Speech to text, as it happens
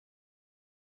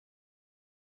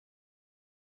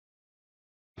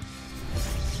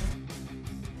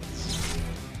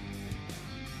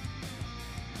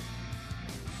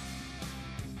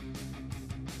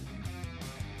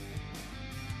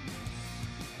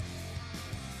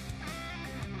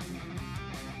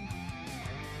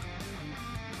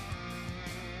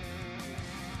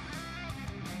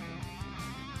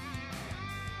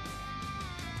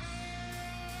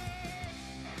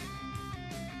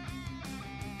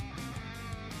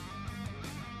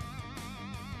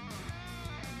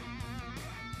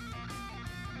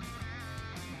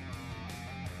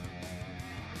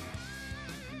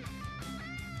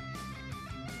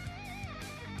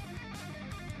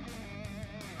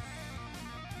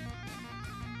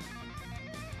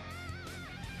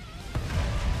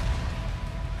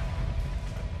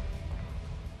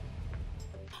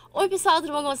Oi pessoal,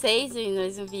 tudo bom com vocês? Em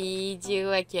mais um vídeo,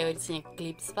 aqui é o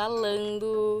UrsinhaClips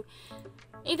falando.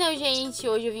 Então gente,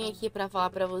 hoje eu vim aqui pra falar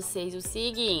pra vocês o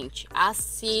seguinte: a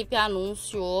CIP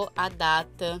anunciou a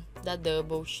data da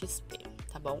Double XP,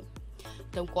 tá bom?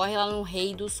 Então corre lá no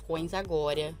Rei dos Coins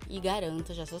agora e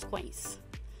garanta já suas coins,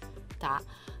 tá?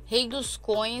 Rei dos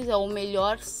Coins é o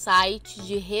melhor site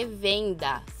de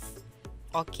revendas,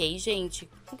 ok gente?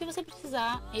 O que você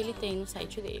precisar, ele tem no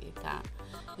site dele, tá?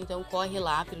 Então corre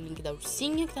lá pelo link da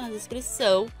Ursinha que tá na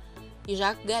descrição e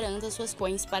já garanta suas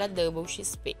coins para Double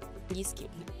XP e skill,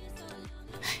 né?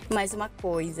 Mais uma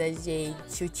coisa,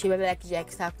 gente, o time Blackjack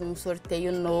está com um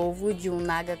sorteio novo de um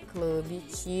Naga Club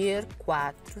Tier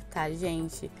 4, tá,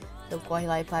 gente? Então corre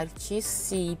lá e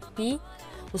participe.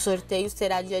 O sorteio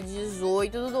será dia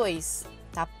 18/2,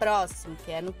 tá próximo,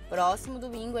 que é no próximo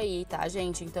domingo aí, tá,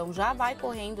 gente? Então já vai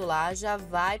correndo lá, já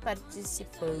vai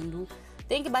participando.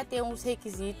 Tem que bater uns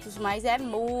requisitos, mas é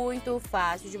muito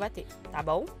fácil de bater, tá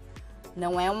bom?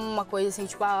 Não é uma coisa assim,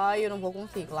 tipo, eu não vou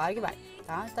conseguir, claro que vai,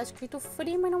 tá? Tá escrito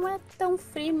free, mas não é tão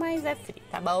free, mas é free,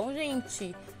 tá bom,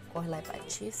 gente? Corre lá e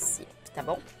participe, tá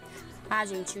bom? Ah,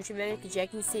 gente, o time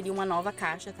Blackjack inseriu uma nova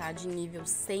caixa, tá? De nível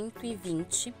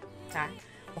 120, tá?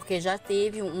 Porque já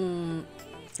teve um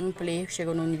player que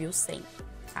chegou no nível 100,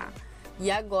 tá? E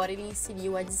agora ele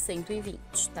inseriu a de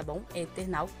 120, tá bom?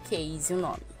 Eternal Case o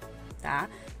nome, tá?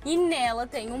 E nela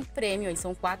tem um prêmio, aí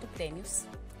são 4 prêmios,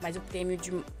 mas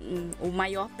o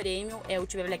maior prêmio é o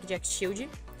Tibia Blackjack Shield,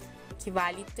 que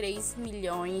vale 3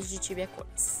 milhões de Tibia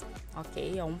Coins,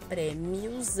 ok? É um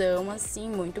prêmiozão assim,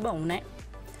 muito bom, né?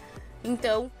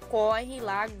 Então corre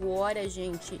lá agora,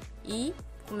 gente, e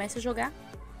comece a jogar.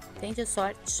 Tente a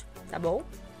sorte, tá bom?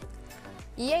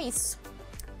 E é isso.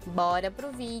 Bora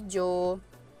pro vídeo.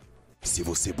 Se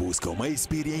você busca uma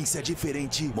experiência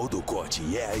diferente,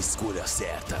 Modocote é a escolha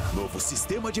certa. Novo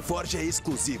sistema de forja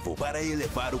exclusivo para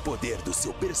elevar o poder do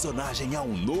seu personagem a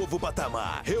um novo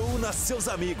patamar. Reúna seus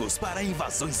amigos para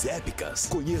invasões épicas.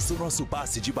 Conheça o nosso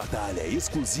passe de batalha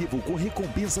exclusivo com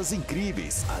recompensas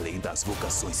incríveis, além das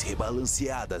vocações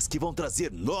rebalanceadas que vão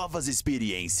trazer novas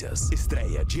experiências.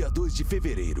 Estreia dia 2 de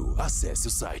fevereiro. Acesse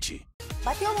o site.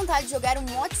 Bateu a vontade de jogar um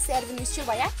mod serve no estilo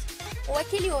Ayak? Ou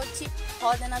aquele outro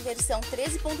roda na versão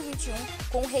 13.21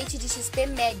 com rate de XP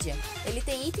média. Ele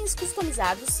tem itens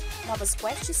customizados, novas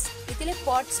quests e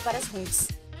teleportes para as runes.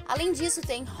 Além disso,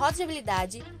 tem roda de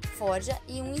habilidade, forja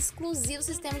e um exclusivo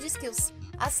sistema de skills.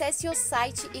 Acesse o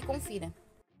site e confira.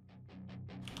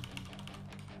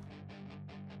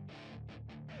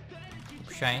 Vou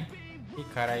puxar, hein? Ih,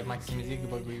 caralho, maximizei o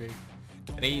bagulho aí.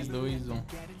 3, 2, 1.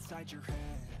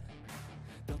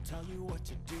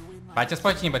 Bate as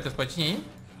potinhas aí.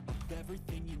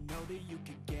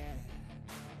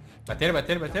 Bateram?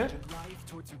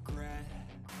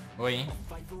 Oi, hein?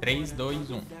 3,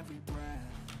 2, 1.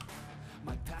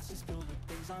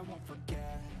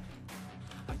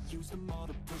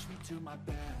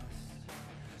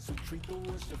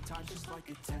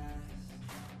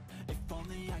 If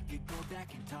only I could go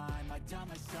back in time, I'd tell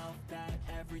myself that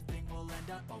everything will end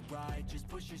up alright. Just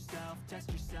push yourself, test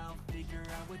yourself, figure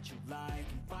out what you like,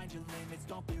 and find your limits,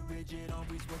 don't be rigid,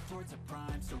 always work towards a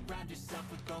prime. Surround yourself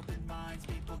with open minds,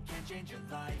 people can change your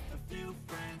life. A few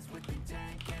friends with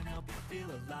intent can help you feel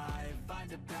alive.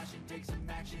 Find a passion, take some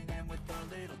action, and with a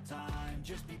little time,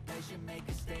 just be patient, make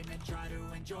a statement, try to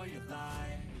enjoy your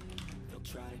life. They'll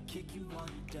try to kick you while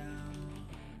you're down.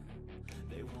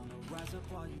 They wanna rise up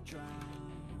while you drown.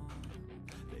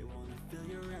 They wanna fill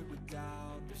your head with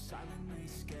doubt. They're silently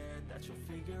scared that you'll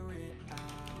figure it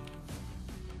out.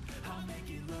 I'll make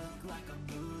it look like I'm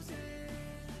losing,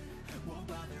 won't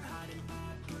bother hiding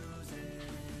my bruises.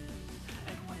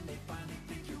 And when they finally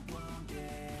think you're wounded,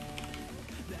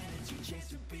 then it's your chance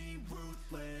to be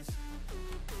ruthless.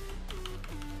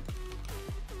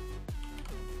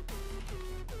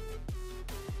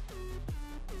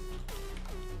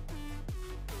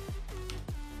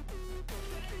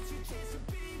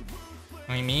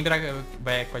 Em mim, pode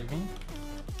vir?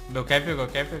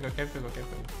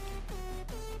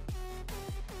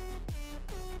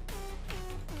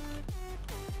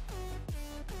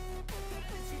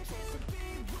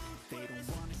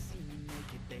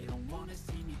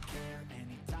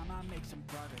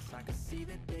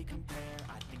 Pegou cap.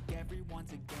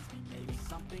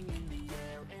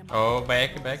 Oh,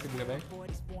 back.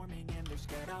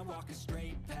 I walk a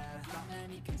straight path, not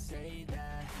many can say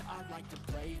that. I like to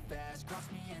play fast, cross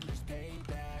me and there's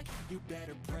payback. You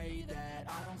better pray that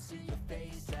I don't see your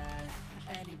face at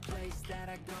any place that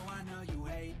I go. I know you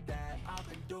hate that. I've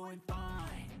been doing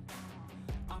fine,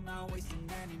 I'm not wasting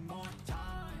any more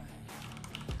time.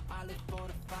 I live for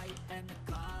the fight and the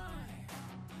climb.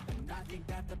 think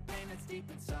that the pain that's deep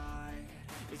inside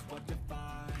is what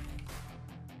defines.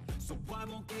 So I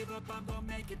won't give up, I'm gonna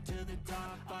make it to the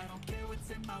top. I don't care what's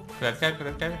in my way, I'm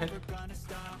never gonna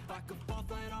stop. I could fall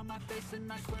flat on my face and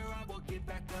I swear I will get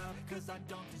back up. Cause I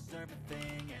don't deserve a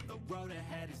thing and the road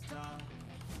ahead is tough.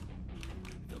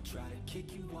 They'll try to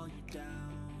kick you while you're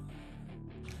down.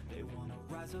 They wanna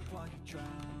rise up while you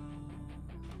drown.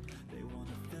 They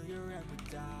wanna fill your head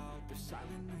with doubt. They're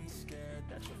silently scared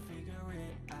that you'll figure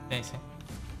it out.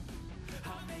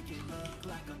 I'll make it look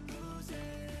like I'm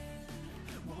losing.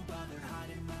 Won't bother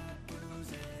hiding my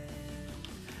bruises.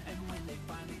 And when they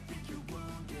finally think you're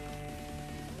wounded,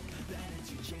 then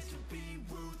it's your chance to be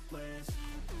ruthless.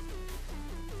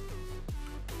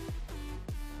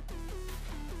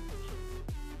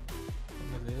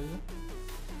 Beleza.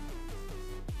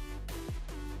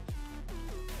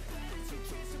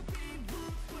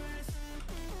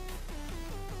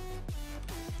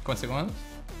 Quantos segundos?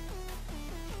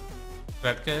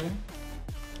 Certo, Kevin?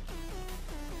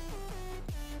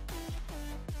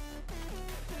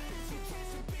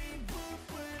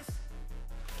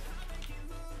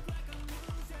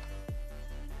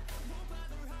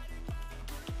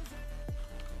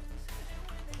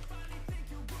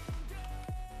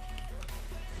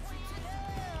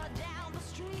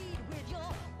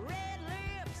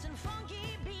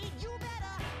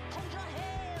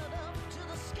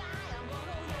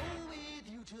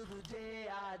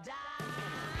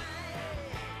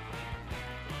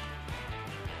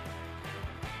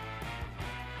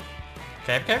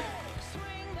 Kev?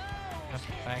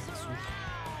 Ai, que susto.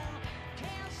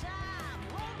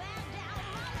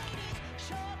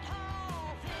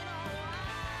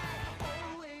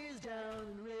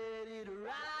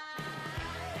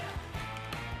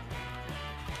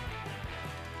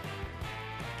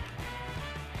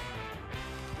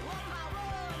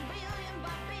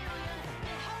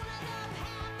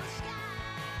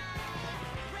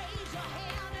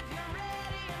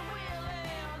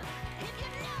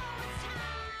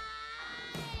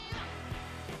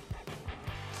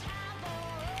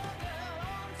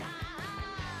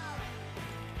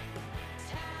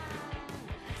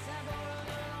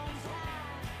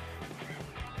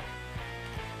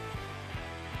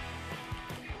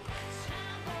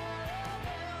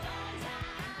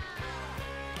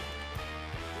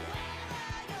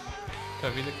 Tua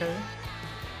vida, quer ver?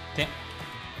 Tem.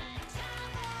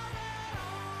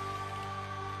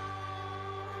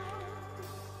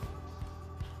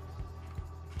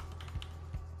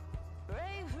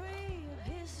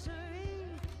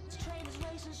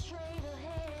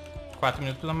 Quatro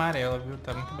minutos pela amarela, viu?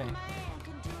 Tá muito bem.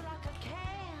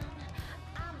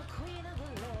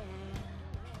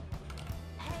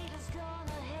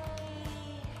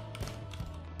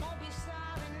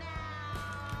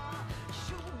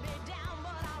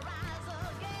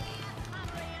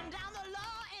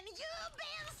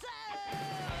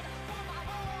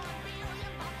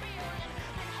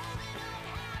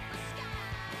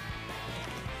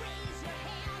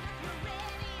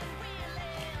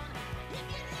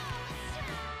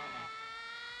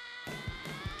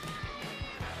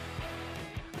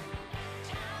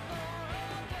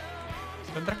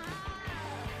 Entra.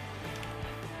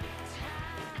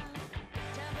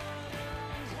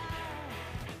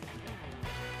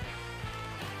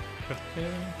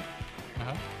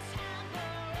 Aham.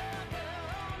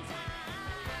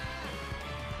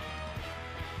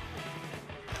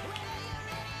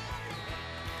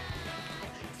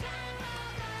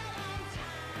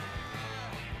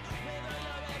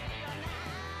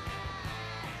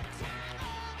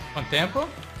 Quanto tempo?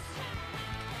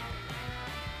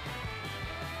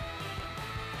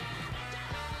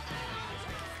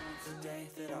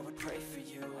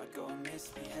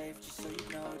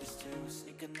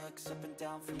 Up and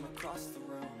down from across the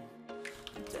room.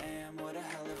 Damn, what a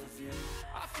hell of a view.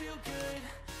 I feel good,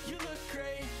 you look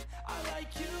great. I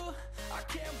like you, I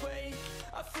can't wait.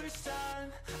 A first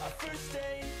time, a first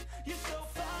date. You're so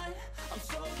fine, I'm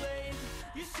so late.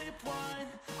 You sip wine,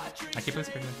 I drink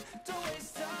straight. Don't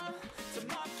waste time to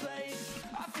my place.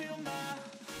 I feel my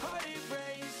heart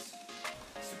erase.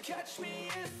 So catch me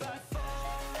if I fall.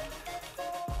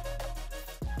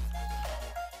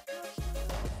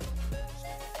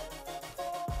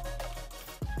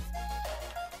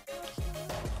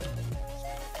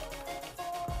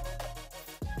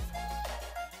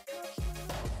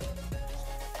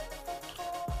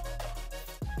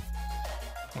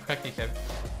 Vou ficar aqui, Kevin.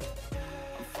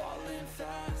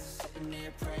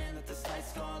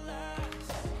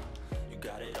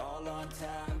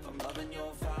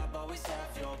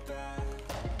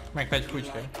 Como é que tá de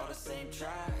foot, Kevin?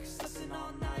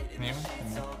 Nenhum?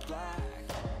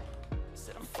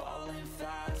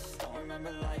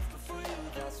 remember life before you,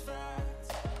 that's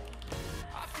fact.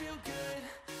 I feel good,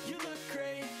 you look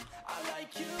great, I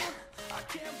like you, I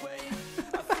can't wait.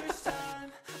 A first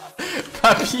time,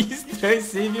 Papinho estranho,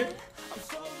 sim, viu? I'm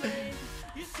so late,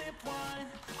 you sip wine,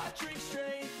 I drink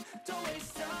straight. Don't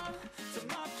waste time to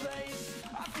my place.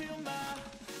 I feel my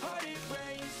heart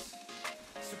erase.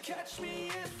 So catch me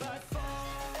if I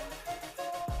fall.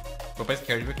 Vou pra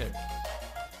esquerda, viu, Kevin?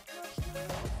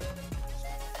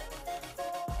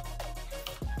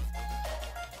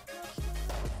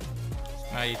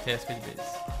 Aí, teste de vez.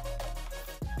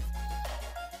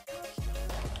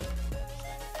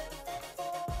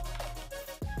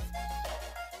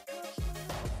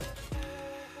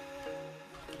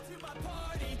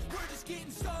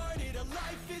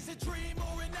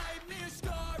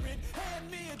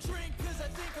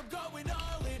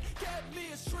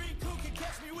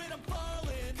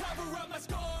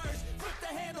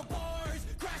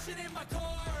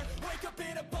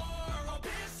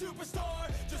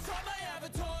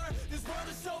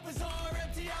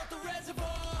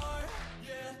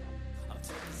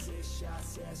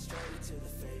 Yeah, straight to the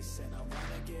face, and I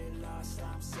wanna get lost.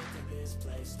 I'm sick of this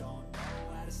place. Don't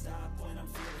know how to stop when I'm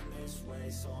feeling this way.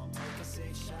 So I'm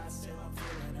taking 6 shots till I'm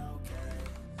feeling okay.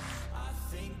 I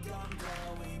think I'm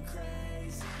going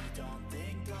crazy. Don't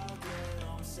think I'll get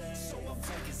on safe. So I'm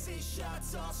taking 6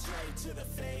 shots all straight to the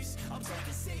face. I'm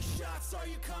taking 6 shots. Are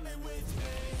you coming with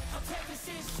me? I'm taking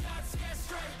 6 shots, yeah,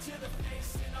 straight to the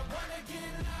face, and I wanna get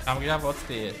lost. Calma que já volto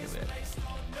ter esse, velho.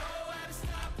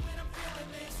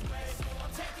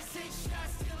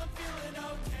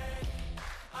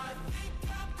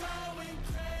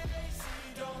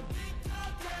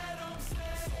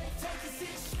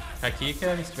 Aqui,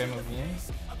 cara, se estiver me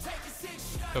ouvindo.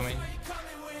 Tomei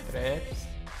traps.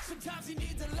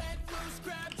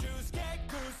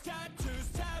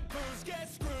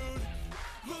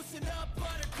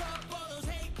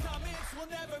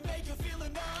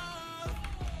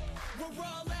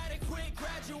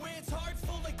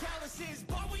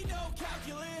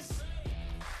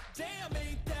 Damn,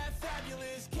 ain't that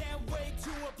fabulous? Can't wait to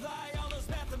apply all those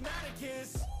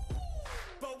mathematicus.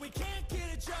 But we can't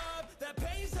get a job that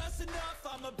pays us enough.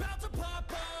 I'm about to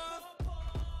pop up.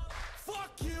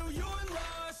 Fuck you, you're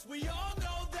lost. We all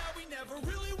know that we never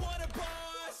really want a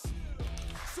boss.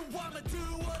 So I'ma do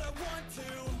what I want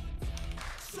to.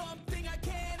 Something I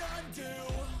can't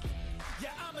undo.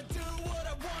 Yeah, I'ma do what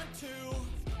I want to.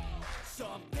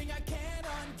 Something I can't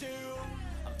undo.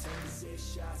 I'm taking 6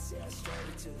 shots, yeah,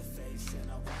 straight to the face, and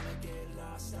I wanna get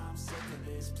lost. I'm sick of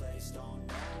this place. Don't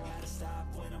know how to stop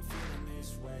when I'm feeling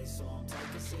this way. So I'm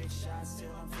taking 6 shots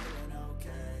till I'm feeling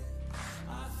okay.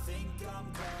 I think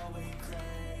I'm going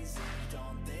crazy.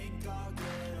 Don't think I'll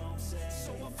get on safe.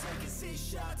 So I'm taking 6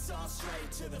 shots all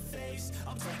straight to the face.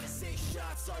 I'm taking 6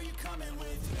 shots. Are you coming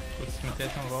with me? Putz, me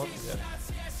testa um golpe, velho.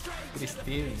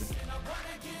 Tristeza.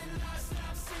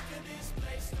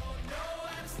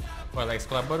 O Alex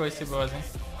colaborou esse boss, hein?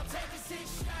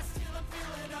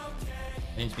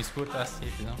 Gente, me escuta assim,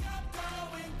 não?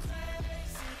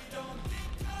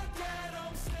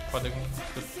 Pode algum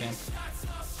tempo.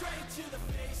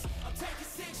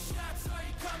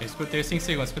 Eu escutei 5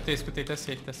 segundos, escutei, tá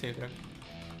safe, droga.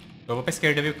 Eu vou pra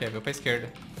esquerda, viu, Kevin? Eu vou pra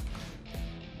esquerda.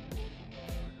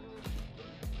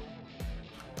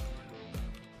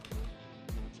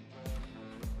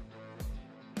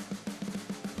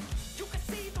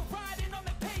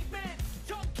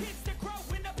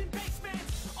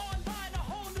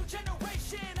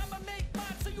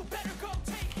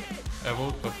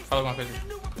 Voltou. Fala alguma coisa.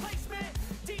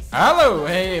 Alô!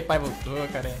 Ei, pai voltou,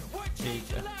 cara.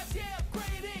 Eita.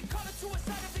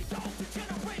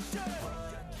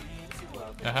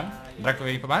 Aham. Draco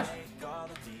veio pra baixo?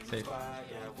 Sei.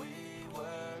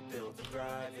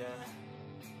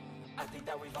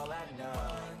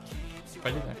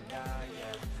 Pode ir, né?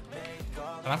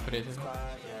 Tá na frente, né?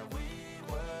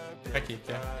 Aqui,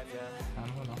 quer? Ah,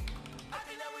 não vou não.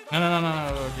 Não.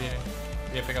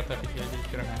 Eu ia pegar o tapete de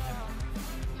tirar minha.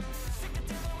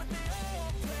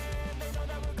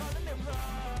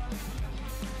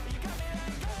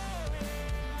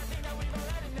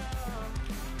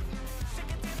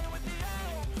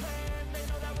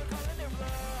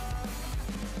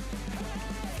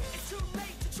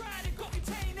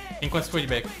 Tem quantos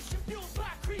feedback?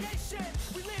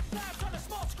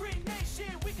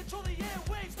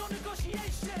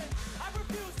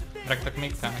 Será que tá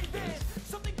comigo? Tá, né? Beleza.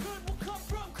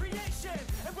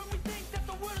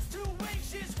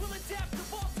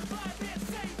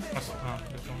 Nossa, não,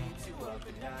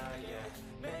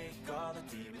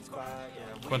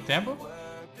 quanto tempo?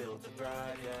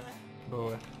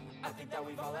 Boa.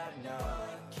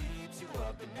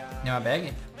 Deu uma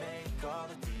bag?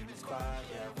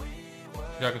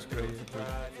 Joga os pro aí.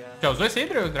 Já usou esse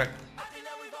aí, Draco?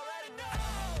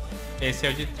 Esse é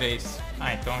o de 3.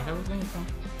 Ah, então já usei então.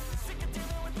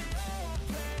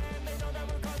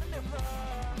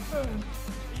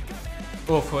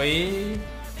 Pô, foi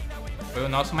o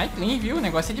nosso mais clean, viu? O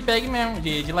negócio é de bag mesmo,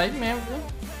 de live mesmo, viu?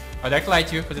 Ó, Dark Light,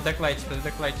 viu? Fazer Dark Light,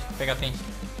 pegar tente.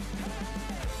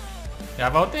 Já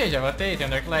voltei, tem um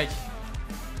Dark Light.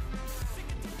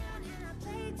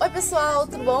 Oi pessoal,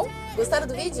 tudo bom? Gostaram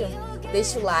do vídeo?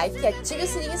 Deixa o like, ative o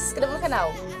sininho e se inscreva no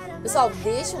canal. Pessoal,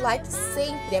 deixa o like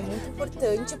sempre, é muito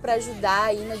importante para ajudar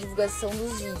aí na divulgação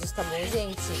dos vídeos, tá bom,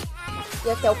 gente? E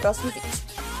até o próximo vídeo.